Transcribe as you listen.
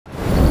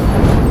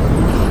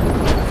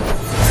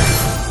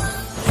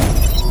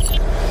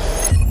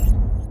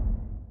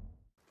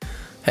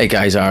Hey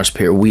guys, Arsp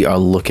here. We are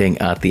looking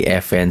at the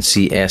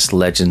FNCS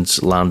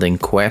Legends Landing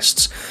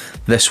quests.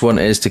 This one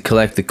is to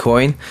collect the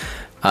coin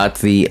at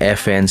the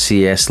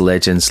FNCS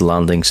Legends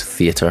Landings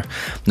Theatre.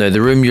 Now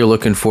the room you're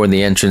looking for in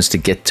the entrance to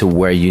get to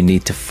where you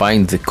need to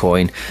find the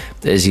coin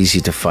is easy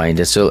to find.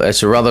 It's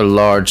a rather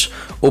large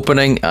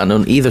opening, and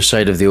on either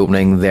side of the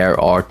opening there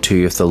are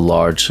two of the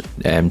large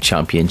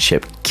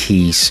championship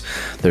keys.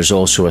 There's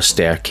also a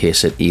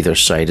staircase at either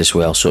side as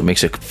well, so it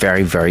makes it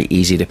very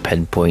easy to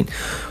pinpoint.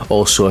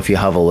 Also, if you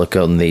have a look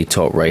on the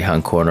top right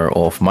hand corner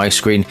of my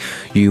screen,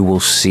 you will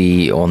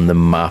see on the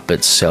map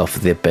itself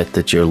the bit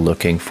that you're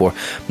looking for.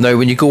 Now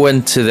when you go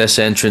into this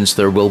entrance,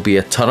 there will be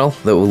a tunnel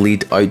that will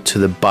lead out to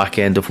the back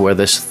end of where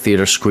this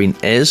theatre screen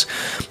is,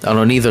 and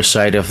on either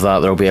side of that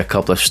there will be a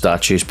couple of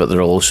statues, but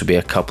there will also be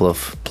a couple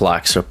of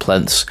plaques or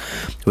plinths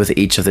with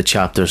each of the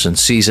chapters and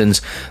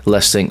seasons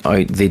listing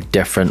out the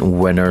different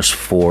winners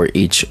for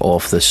each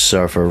of the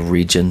server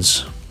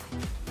regions.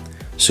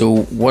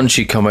 So once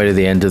you come out of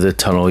the end of the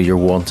tunnel, you're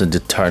wanting to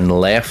turn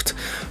left,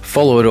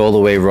 follow it all the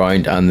way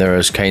around, and there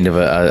is kind of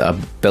a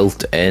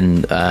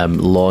built-in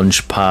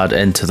launch pad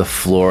into the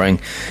flooring.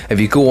 If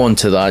you go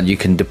onto that, you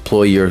can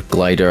deploy your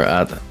glider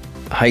at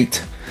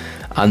height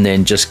and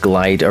then just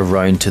glide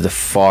around to the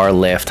far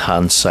left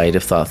hand side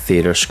of that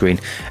theatre screen.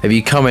 If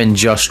you come in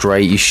just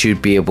right, you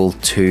should be able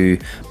to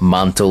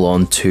mantle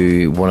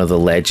onto one of the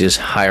ledges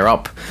higher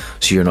up,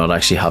 so you're not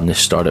actually having to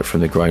start it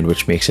from the ground,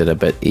 which makes it a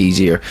bit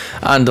easier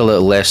and a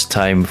little less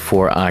time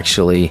for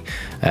actually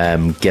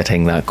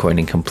getting that coin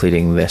and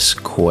completing this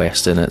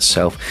quest in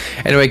itself.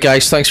 Anyway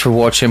guys, thanks for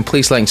watching.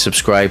 Please like and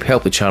subscribe,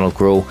 help the channel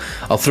grow.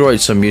 I'll throw out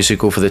some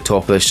music over the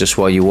top of this just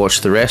while you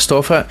watch the rest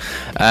of it,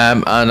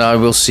 and I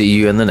will see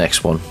you in the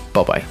next one.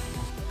 Bye bye.